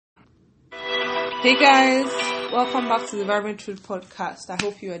Hey guys, welcome back to the Vibrant Truth Podcast. I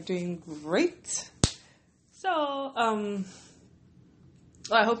hope you are doing great. So,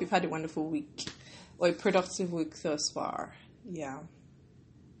 I hope you've had a wonderful week or a productive week thus far. Yeah.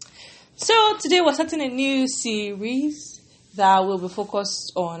 So today we're starting a new series that will be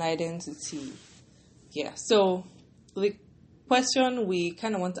focused on identity. Yeah. So the question we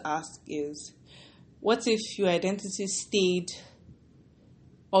kind of want to ask is, what if your identity stayed?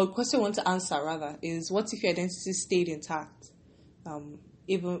 Or the question I want to answer rather is, what if your identity stayed intact,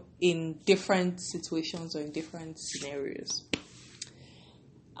 even in different situations or in different scenarios?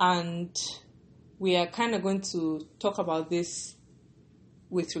 And we are kind of going to talk about this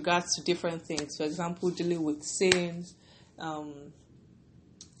with regards to different things. For example, dealing with sin,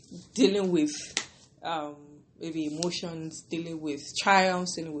 dealing with maybe emotions, dealing with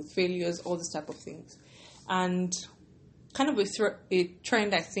triumphs, dealing with failures, all this type of things. And kind of a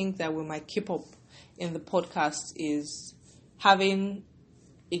trend I think that we might keep up in the podcast is having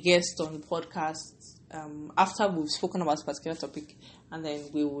a guest on the podcast after we've spoken about a particular topic, and then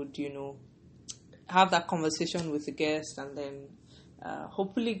we would, have that conversation with the guest, and then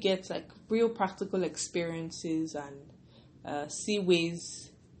hopefully get like real practical experiences and see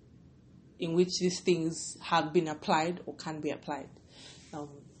ways in which these things have been applied or can be applied.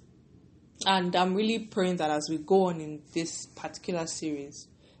 And I'm really praying that as we go on in this particular series,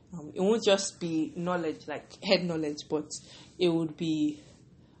 it won't just be knowledge, like head knowledge, but it would be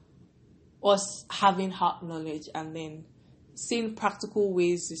us having heart knowledge and then seeing practical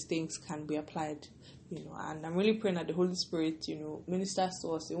ways these things can be applied, And I'm really praying that the Holy Spirit, ministers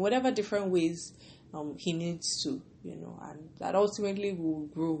to us in whatever different ways He needs to, and that ultimately we will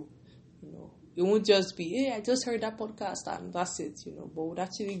grow, It won't just be, hey, I just heard that podcast and that's it, but would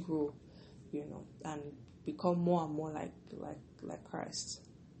actually grow. And become more and more like Christ.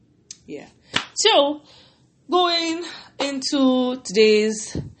 Yeah. So, going into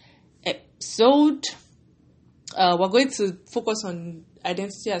today's episode, we're going to focus on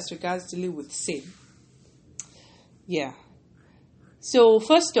identity as regards dealing with sin. Yeah. So,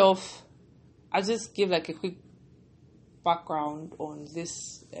 first off, I'll just give like a quick background on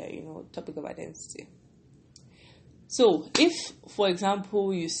this, topic of identity. So, if, for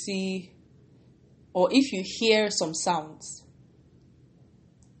example, you see or if you hear some sounds,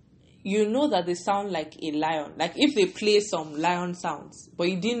 you know that they sound like a lion. Like if they play some lion sounds, but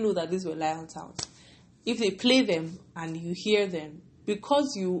you didn't know that these were lion sounds. If they play them and you hear them,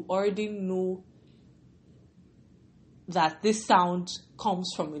 because you already know that this sound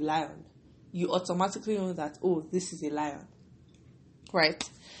comes from a lion, you automatically know that, oh, this is a lion. Right?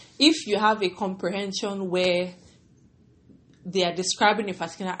 If you have a comprehension where they are describing a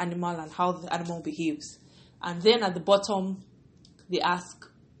particular animal and how the animal behaves, and then at the bottom they ask,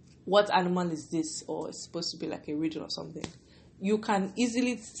 what animal is this? Or it's supposed to be like a riddle or something. You can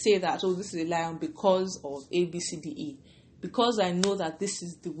easily say that, oh, this is a lion because of A, B, C, D, E. Because I know that this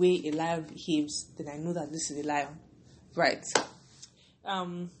is the way a lion behaves, then I know that this is a lion. Right.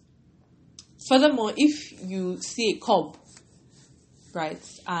 Furthermore, if you see a cub, right,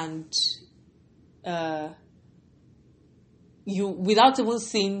 and you, without even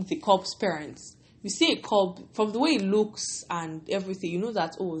seeing the cub's parents, you see a cub, from the way it looks and everything, you know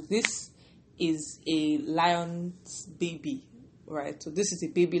that, oh, this is a lion's baby, right? So this is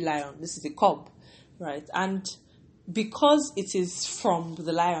a baby lion, this is a cub, right? And because it is from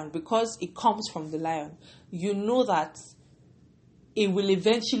the lion, because it comes from the lion, you know that it will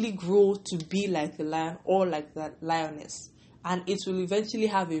eventually grow to be like the lion or like the lioness. And it will eventually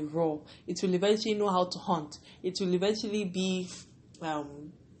have a roar. It will eventually know how to hunt. It will eventually be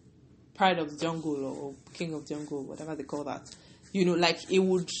pride of the jungle or king of the jungle, whatever they call that. Like it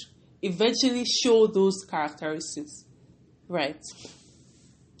would eventually show those characteristics, right?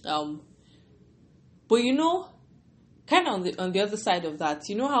 But kind of on the other side of that,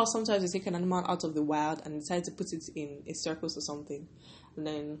 how sometimes you take an animal out of the wild and decide to put it in a circus or something, and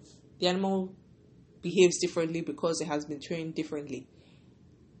then the animal behaves differently because it has been trained differently.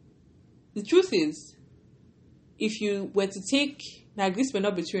 The truth is, if you were to take, now this may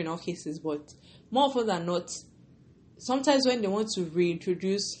not be true in all cases, but more often than not, sometimes when they want to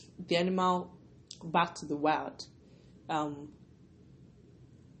reintroduce the animal back to the wild,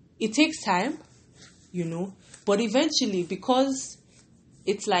 it takes time, but eventually, because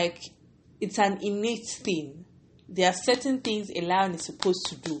it's an innate thing, there are certain things a lion is supposed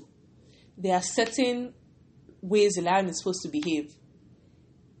to do. There are certain ways a lion is supposed to behave.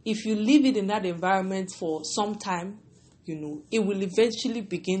 If you leave it in that environment for some time, it will eventually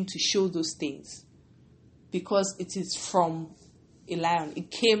begin to show those things because it is from a lion. It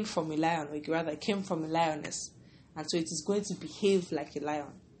came from a lion, or rather, it came from a lioness. And so it is going to behave like a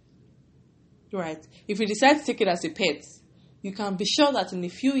lion. Right? If you decide to take it as a pet, you can be sure that in a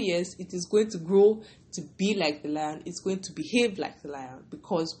few years, it is going to grow to be like the lion. It's going to behave like the lion,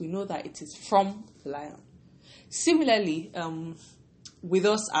 because we know that it is from the lion. Similarly, with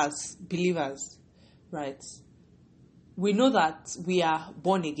us as believers, right? We know that we are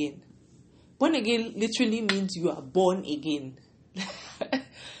born again. Born again literally means you are born again.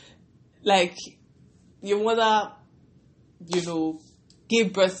 Like your mother,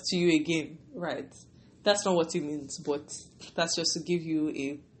 gave birth to you again, right? That's not what it means, but that's just to give you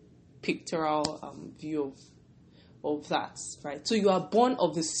a pictorial view of that, right? So you are born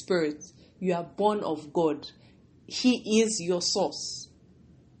of the Spirit. You are born of God. He is your source,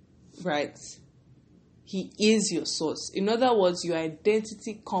 right? He is your source. In other words, your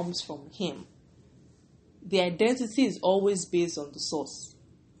identity comes from Him. The identity is always based on the source.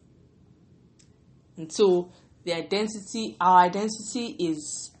 And so our identity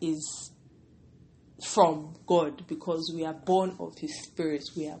is from God, because we are born of His Spirit.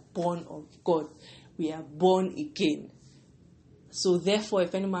 We are born of God. We are born again. So therefore,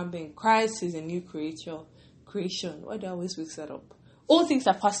 if any man be in Christ, is a new creation. Why do I always mix that up? All things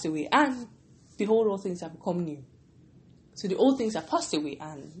are passed away, and behold, all things have become new. So the old things are passed away,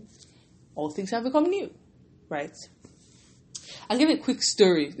 and all things have become new. Right? I'll give a quick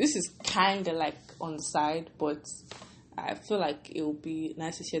story. This is kind of like on the side, but I feel like it would be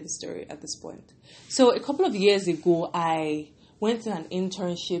nice to share the story at this point. So a couple of years ago, I went to an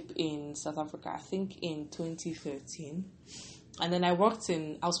internship in South Africa, I think in 2013. And then I was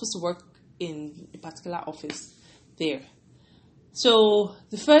supposed to work in a particular office there. So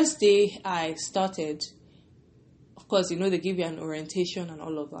the first day I started, of course, they give you an orientation and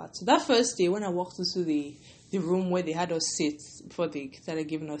all of that. So that first day, when I walked into the room where they had us sit before they started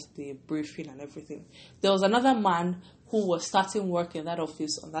giving us the briefing and everything, there was another man who was starting work in that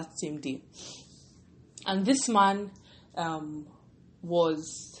office on that same day. And this man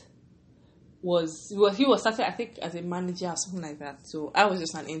was starting, I think, as a manager or something like that. So I was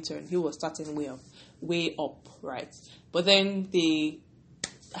just an intern. He was starting way up, right? But then they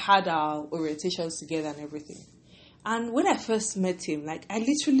had our orientations together and everything. And when I first met him, I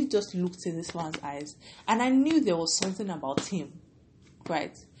literally just looked in this man's eyes, and I knew there was something about him,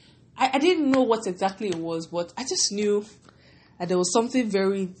 right? I didn't know what exactly it was, but I just knew that there was something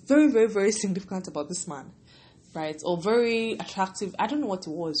very, very, very, very significant about this man, right? Or very attractive. I don't know what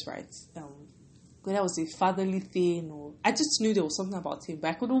it was, right? Whether it was a fatherly thing, or I just knew there was something about him, but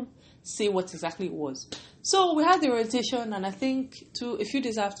I couldn't say what exactly it was. So we had the orientation, and I think a few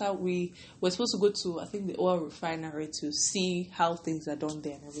days after, we were supposed to go to, I think, the oil refinery to see how things are done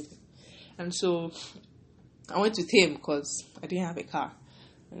there and everything. And so I went with him because I didn't have a car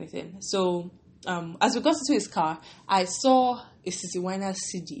or anything. So as we got into his car, I saw a CC Winehouse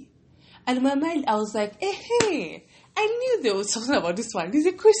CD. And in my mind, I was like, hey, I knew there was something about this one. He's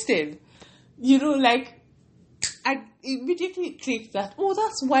a Christian. I immediately clicked that,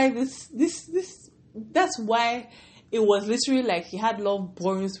 that's why that's why it was literally like he had love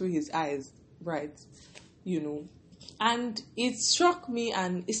pouring through his eyes, right? And it struck me,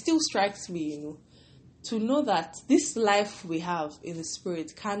 and it still strikes me, to know that this life we have in the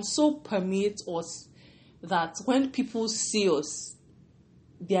Spirit can so permeate us that when people see us,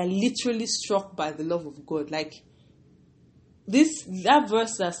 they are literally struck by the love of God. That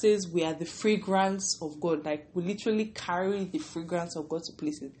verse that says we are the fragrance of God, we literally carry the fragrance of God to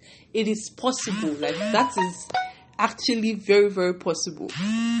places. It is possible. That is actually very, very possible.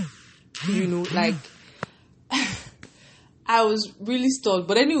 I was really stunned.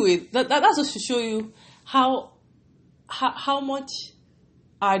 But anyway, that's just to show you how much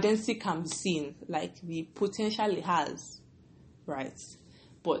our identity can be seen, the potential it has, right?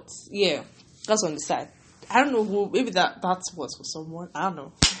 But yeah, that's on the side. I don't know who, maybe that was for someone. I don't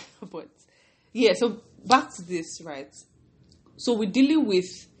know. But yeah, so back to this, right? So we're dealing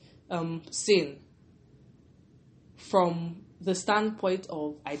with sin from the standpoint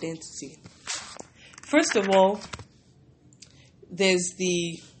of identity. First of all, there's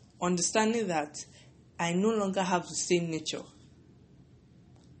the understanding that I no longer have the same nature.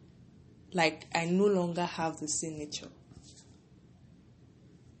 I no longer have the same nature.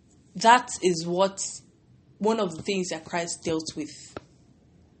 That is one of the things that Christ dealt with.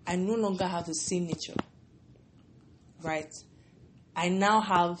 I no longer have the same nature, right? I now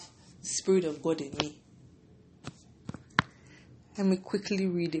have the Spirit of God in me. Let me quickly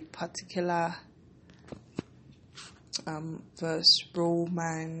read a particular verse,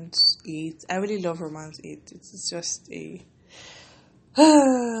 Romans 8. I really love Romans 8. It's just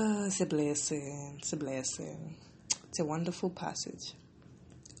It's a blessing. It's a blessing. It's a wonderful passage.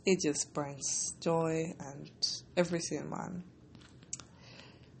 It just brings joy and everything, man.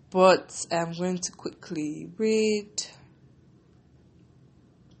 But I'm going to quickly read.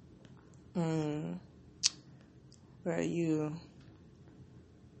 Where are you?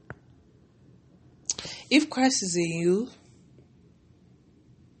 If Christ is in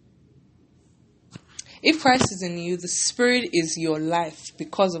you, the Spirit is your life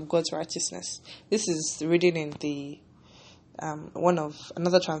because of God's righteousness. This is reading in the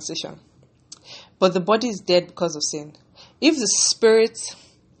another translation. But the body is dead because of sin. If the Spirit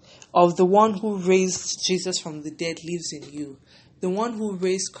of the one who raised Jesus from the dead lives in you, the one who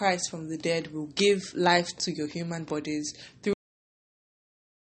raised Christ from the dead will give life to your human bodies through.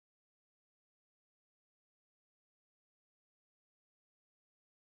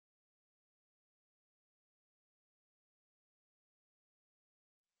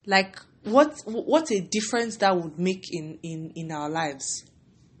 Like, what a difference that would make in our lives,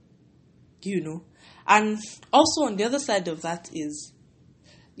 And also on the other side of that is,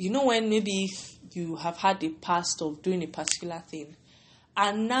 when maybe you have had a past of doing a particular thing,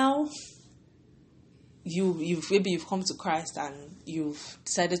 and now you've come to Christ and you've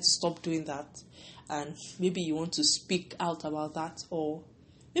decided to stop doing that, and maybe you want to speak out about that, or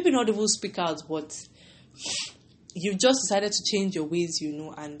maybe not even speak out, but you've just decided to change your ways,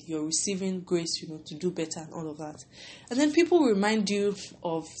 and you're receiving grace, to do better and all of that. And then people remind you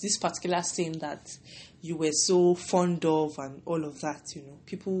of this particular sin that you were so fond of and all of that,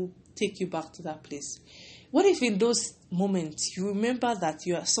 People take you back to that place. What if in those moments you remember that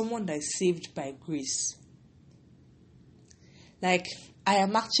you are someone that is saved by grace? Like, I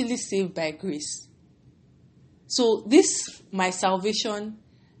am actually saved by grace. So my salvation,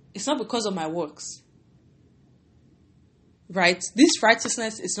 is not because of my works. Right? This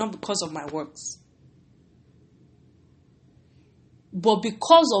righteousness is not because of my works. But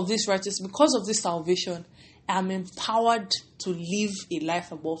because of this righteousness, because of this salvation, I'm empowered to live a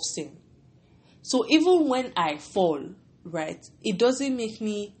life above sin. So even when I fall, right, it doesn't make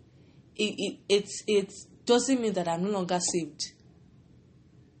me, it doesn't mean that I'm no longer saved.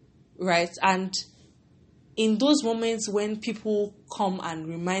 Right? And in those moments when people come and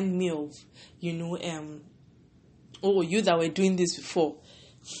remind me of, oh, you that were doing this before,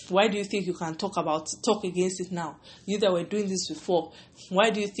 why do you think you can talk against it now? You that were doing this before, why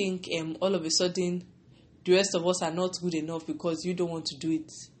do you think all of a sudden the rest of us are not good enough because you don't want to do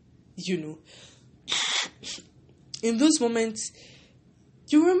it? In those moments,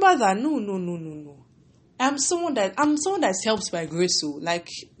 you remember that no. I'm someone that's helped by grace. So, like,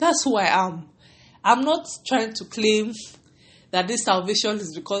 that's who I am. I'm not trying to claim that this salvation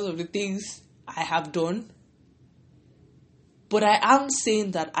is because of the things I have done. But I am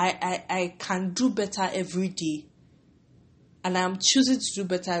saying that I can do better every day. And I am choosing to do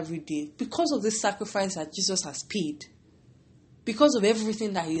better every day because of this sacrifice that Jesus has paid. Because of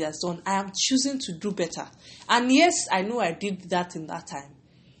everything that he has done, I am choosing to do better. And yes, I know I did that in that time.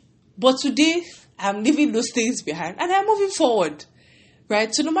 But today, I'm leaving those things behind and I'm moving forward.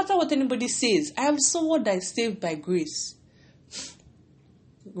 Right? So no matter what anybody says, I am someone that is saved by grace.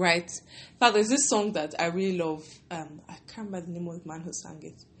 Right? In fact, there's this song that I really love. I can't remember the name of the man who sang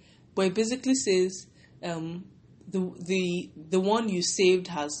it. But it basically says, the one you saved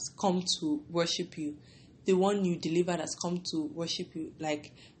has come to worship you. The one you delivered has come to worship you.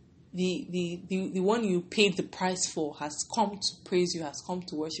 Like, the one you paid the price for has come to praise you, has come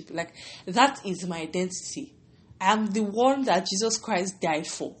to worship you. Like, that is my identity. I am the one that Jesus Christ died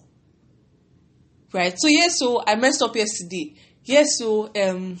for. Right? So yes, so I messed up yesterday. Yes, so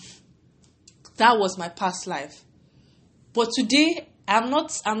that was my past life. But today, I'm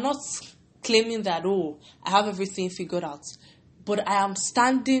not claiming that, I have everything figured out. But I am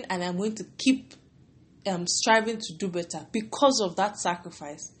standing and I'm going to keep striving to do better because of that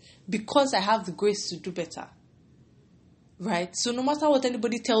sacrifice. Because I have the grace to do better. Right? So no matter what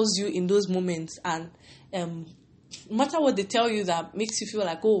anybody tells you in those moments, and no matter what they tell you that makes you feel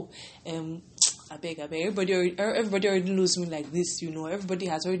like, I beg, everybody already knows me like this, everybody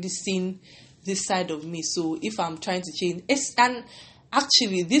has already seen this side of me. So if I'm trying to change, and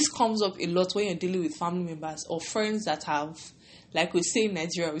actually this comes up a lot when you're dealing with family members or friends that have, like we say in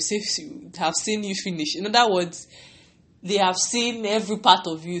Nigeria, we say have seen you finish. In other words, they have seen every part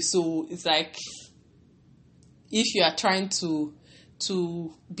of you. So it's like, if you are trying to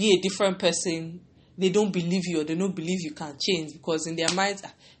be a different person, they don't believe you, or they don't believe you can change, because in their minds,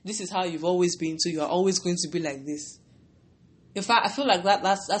 this is how you've always been, so you are always going to be like this. In fact, I feel like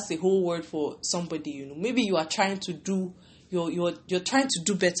that's the whole word for somebody, Maybe you are trying to do you're trying to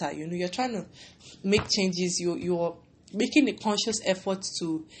do better. You're trying to make changes. You're making a conscious effort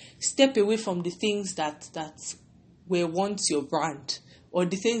to step away from the things that were once your brand, or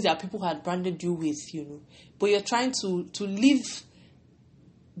the things that people had branded you with. But you're trying to live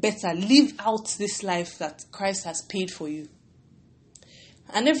better, live out this life that Christ has paid for you.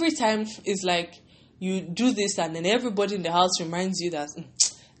 And every time it's like you do this, and then everybody in the house reminds you that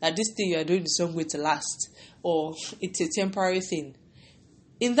this thing you are doing is not going to last, or it's a temporary thing.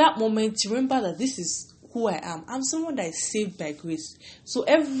 In that moment, remember that this is who I am. I'm someone that is saved by grace. So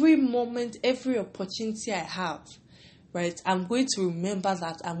every moment, every opportunity I have, right, I'm going to remember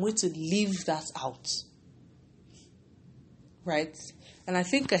that. I'm going to live that out. Right? And I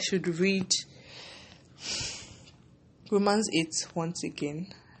think I should read Romans 8 once again.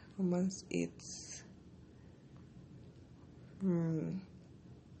 Romans 8.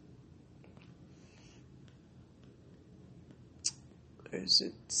 Where is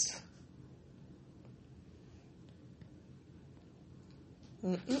it?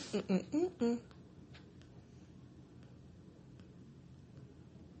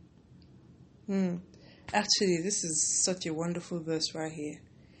 Actually, this is such a wonderful verse right here.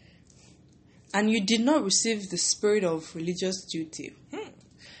 And you did not receive the spirit of religious duty,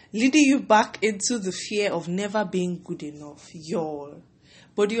 leading you back into the fear of never being good enough,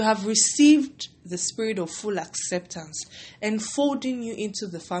 but you have received the spirit of full acceptance, enfolding you into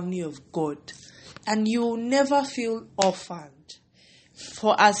the family of God, and you will never feel orphaned.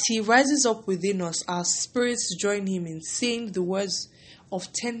 For as he rises up within us, our spirits join him in saying the words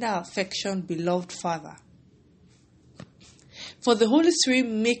of tender affection, beloved Father. For the Holy Spirit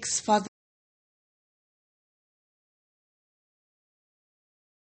makes Father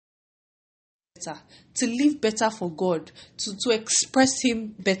better, to live better for God, to express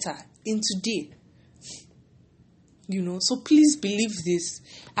him better in today. So please believe this.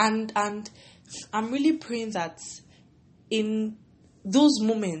 And I'm really praying that in those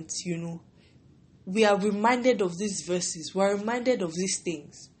moments, we are reminded of these verses. We are reminded of these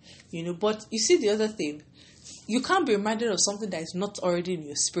things, But you see the other thing, you can't be reminded of something that is not already in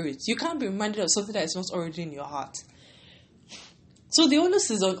your spirit. You can't be reminded of something that is not already in your heart. So the onus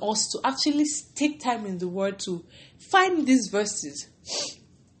is on us to actually take time in the Word to find these verses.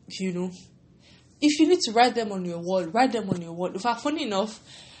 If you need to write them on your wall, write them on your wall. In fact, funny enough,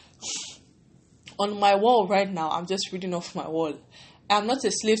 on my wall right now, I'm just reading off my wall. I'm not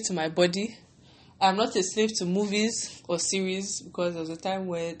a slave to my body. I'm not a slave to movies or series, because there was a time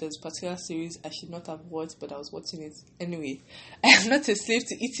where there's a particular series I should not have watched, but I was watching it anyway. I am not a slave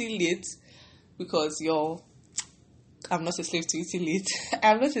to eating late, because I'm not a slave to eating late.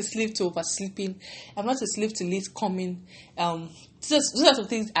 I'm not a slave to oversleeping. I'm not a slave to late coming. Those are some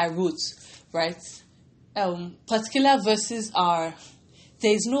things I wrote, right? Particular verses are: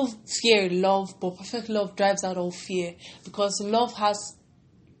 there is no fear in love, but perfect love drives out all fear, because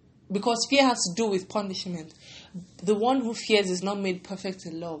fear has to do with punishment. The one who fears is not made perfect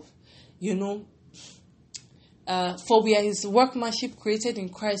in love. For we are his workmanship, created in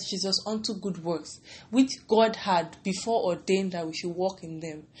Christ Jesus unto good works, which God had before ordained that we should walk in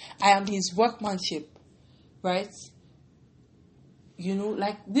them. I am his workmanship, right?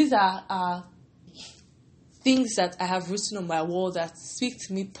 These are things that I have written on my wall that speak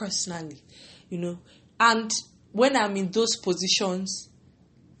to me personally, And when I'm in those positions,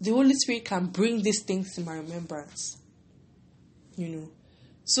 the Holy Spirit can bring these things to my remembrance,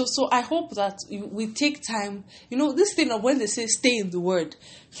 So I hope that we take time, this thing of when they say stay in the Word,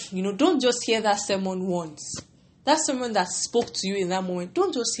 don't just hear that sermon once. That sermon that spoke to you in that moment,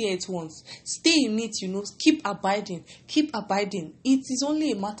 don't just hear it once. Stay in it, keep abiding. It is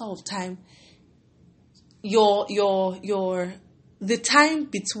only a matter of time. The time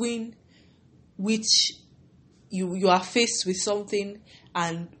between which you are faced with something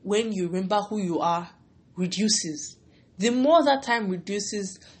and when you remember who you are reduces. The more that time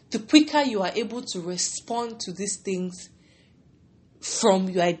reduces, the quicker you are able to respond to these things from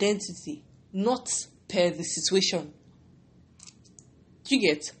your identity, not per the situation. Do you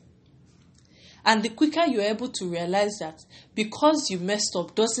get? And the quicker you're able to realize that because you messed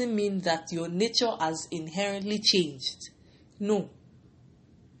up doesn't mean that your nature has inherently changed. No.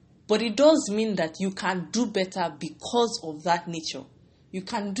 But it does mean that you can do better because of that nature. You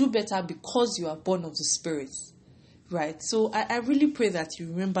can do better because you are born of the Spirit. Right? So I really pray that you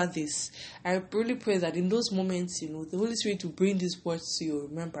remember this. I really pray that in those moments, the Holy Spirit will bring these words to your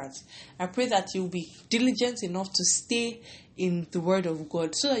remembrance. I pray that you'll be diligent enough to stay in the Word of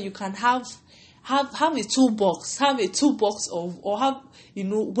God so that you can have a toolbox, or have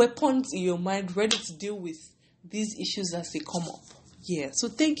weapons in your mind ready to deal with these issues as they come up. Yeah, so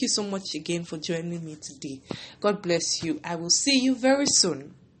thank you so much again for joining me today. God bless you. I will see you very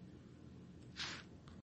soon.